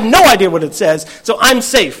 I have no idea what it says, so I'm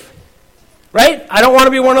safe. Right? I don't want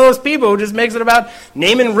to be one of those people who just makes it about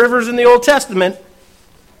naming rivers in the Old Testament.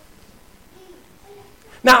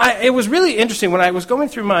 Now, it was really interesting. When I was going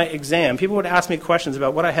through my exam, people would ask me questions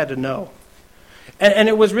about what I had to know. And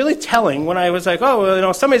it was really telling when I was like, oh,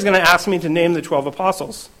 well, somebody's going to ask me to name the 12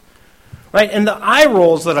 apostles. Right? And the eye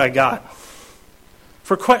rolls that I got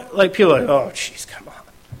for people are like, oh, jeez, come on.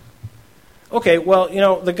 Okay, well,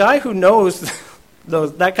 the guy who knows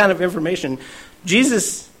that kind of information,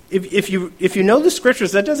 Jesus, if you know the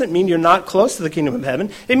Scriptures, that doesn't mean you're not close to the kingdom of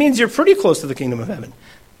heaven. It means you're pretty close to the kingdom of heaven.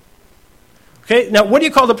 Okay, now what do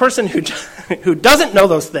you call the person who doesn't know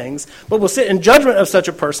those things, but will sit in judgment of such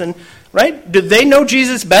a person, right? Did they know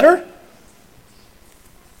Jesus better?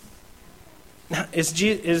 Now,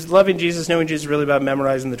 is loving Jesus, knowing Jesus really about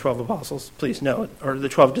memorizing the 12 apostles? Please, no. Or the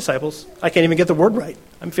 12 disciples? I can't even get the word right.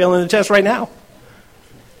 I'm failing the test right now.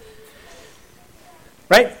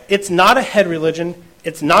 Right? It's not a head religion,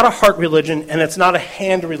 it's not a heart religion, and it's not a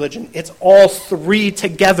hand religion. It's all three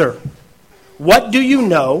together. What do you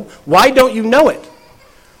know? Why don't you know it?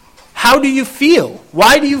 How do you feel?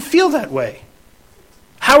 Why do you feel that way?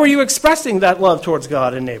 How are you expressing that love towards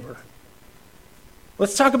God and neighbor?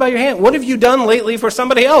 Let's talk about your hand. What have you done lately for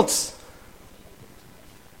somebody else?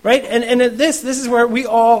 Right? And this is where we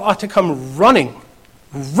all ought to come running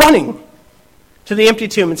to the empty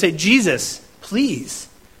tomb and say, Jesus, please.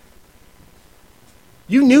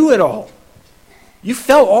 You knew it all. You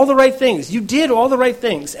felt all the right things. You did all the right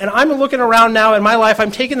things. And I'm looking around now in my life.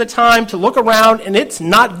 I'm taking the time to look around, and it's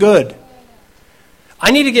not good.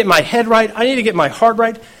 I need to get my head right. I need to get my heart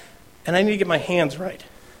right. And I need to get my hands right.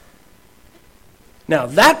 Now,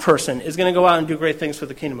 that person is going to go out and do great things for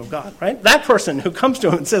the kingdom of God, right? That person who comes to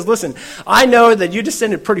him and says, listen, I know that you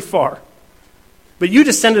descended pretty far, but you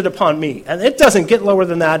descended upon me, and it doesn't get lower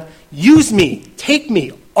than that. Use me, take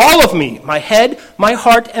me, all of me, my head, my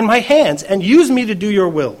heart, and my hands, and use me to do your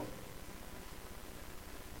will.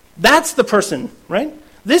 That's the person, right?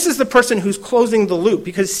 This is the person who's closing the loop,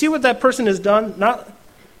 because see what that person has done?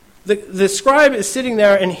 The scribe is sitting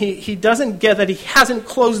there, and he doesn't get that he hasn't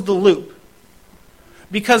closed the loop.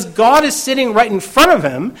 Because God is sitting right in front of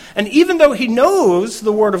him, and even though he knows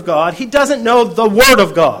the Word of God, he doesn't know the Word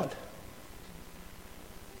of God.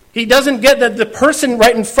 He doesn't get that the person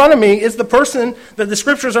right in front of me is the person that the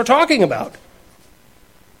Scriptures are talking about.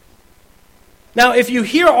 Now, if you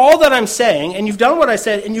hear all that I'm saying, and you've done what I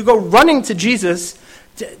said, and you go running to Jesus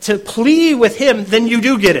to plead with him, then you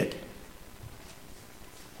do get it.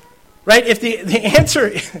 Right? If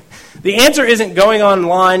the answer isn't going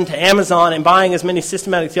online to Amazon and buying as many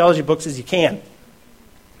systematic theology books as you can.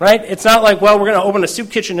 Right? It's not like, well, we're going to open a soup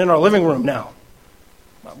kitchen in our living room now.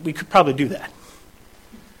 Well, we could probably do that.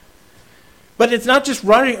 But it's not just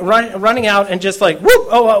running out and just like, whoop,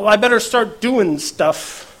 oh, I better start doing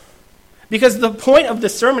stuff. Because the point of the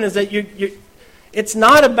sermon is that it's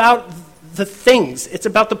not about the things. It's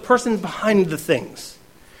about the person behind the things.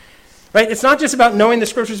 Right? It's not just about knowing the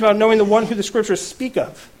Scriptures, it's about knowing the one who the Scriptures speak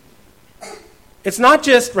of. It's not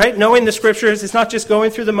just, right, knowing the Scriptures. It's not just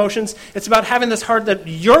going through the motions. It's about having this heart that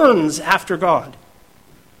yearns after God.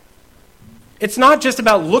 It's not just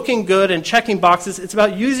about looking good and checking boxes. It's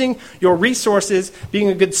about using your resources, being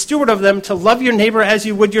a good steward of them, to love your neighbor as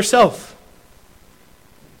you would yourself.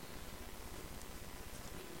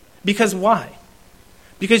 Because why?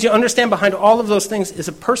 Because you understand behind all of those things is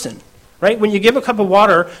a person. Right? When you give a cup of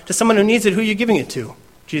water to someone who needs it, who are you giving it to?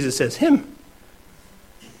 Jesus says, him.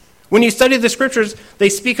 When you study the Scriptures, they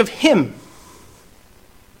speak of him.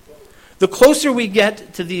 The closer we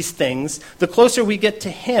get to these things, the closer we get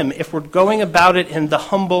to him if we're going about it in the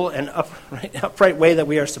humble and upright way that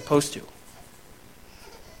we are supposed to.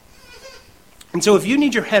 And so if you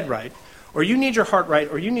need your head right, or you need your heart right,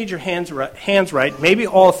 or you need your hands right, maybe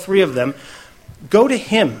all three of them, go to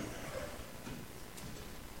him.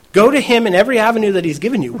 Go to him in every avenue that he's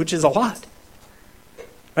given you, which is a lot.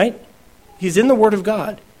 Right? He's in the Word of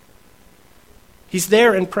God. He's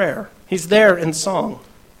there in prayer. He's there in song.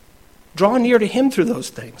 Draw near to him through those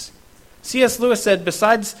things. C.S. Lewis said,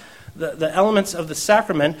 besides the elements of the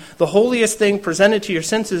sacrament, the holiest thing presented to your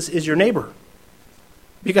senses is your neighbor.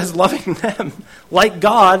 Because loving them like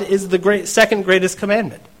God is the second greatest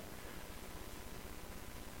commandment.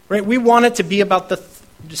 Right? We want it to be about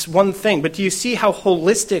just one thing, but do you see how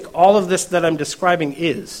holistic all of this that I'm describing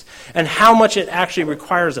is, and how much it actually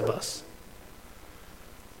requires of us?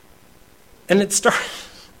 And it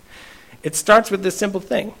starts with this simple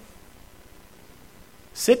thing.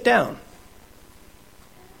 Sit down.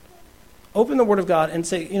 Open the Word of God and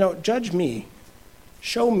say, judge me.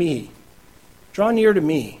 Show me. Draw near to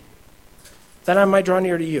me, that I might draw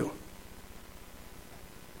near to you.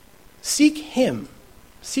 Seek Him.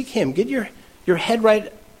 Seek Him. Get your head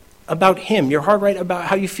right about Him, your heart right about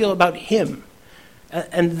how you feel about Him.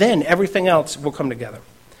 And then everything else will come together.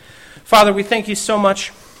 Father, we thank you so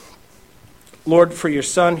much, Lord, for your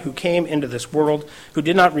Son who came into this world, who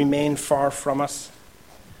did not remain far from us.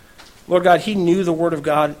 Lord God, He knew the Word of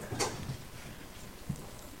God.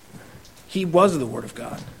 He was the Word of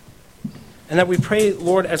God. And that we pray,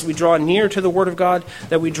 Lord, as we draw near to the Word of God,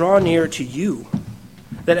 that we draw near to you.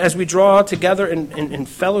 That as we draw together in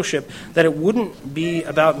fellowship, that it wouldn't be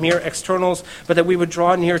about mere externals, but that we would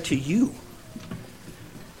draw near to you.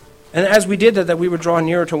 And as we did that we would draw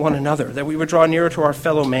nearer to one another, that we would draw nearer to our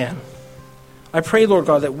fellow man. I pray, Lord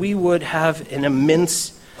God, that we would have an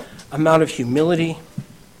immense amount of humility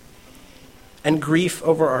and grief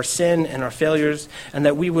over our sin and our failures, and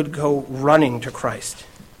that we would go running to Christ.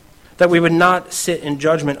 That we would not sit in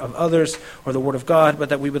judgment of others or the Word of God, but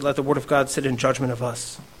that we would let the Word of God sit in judgment of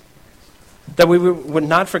us. That we would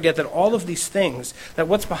not forget that all of these things, that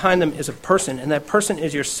what's behind them is a person, and that person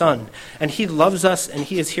is your Son. And He loves us, and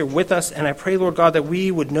He is here with us. And I pray, Lord God, that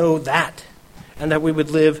we would know that, and that we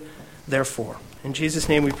would live therefore. In Jesus'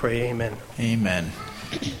 name we pray, amen. Amen.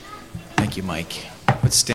 Thank you, Mike. Let's stand.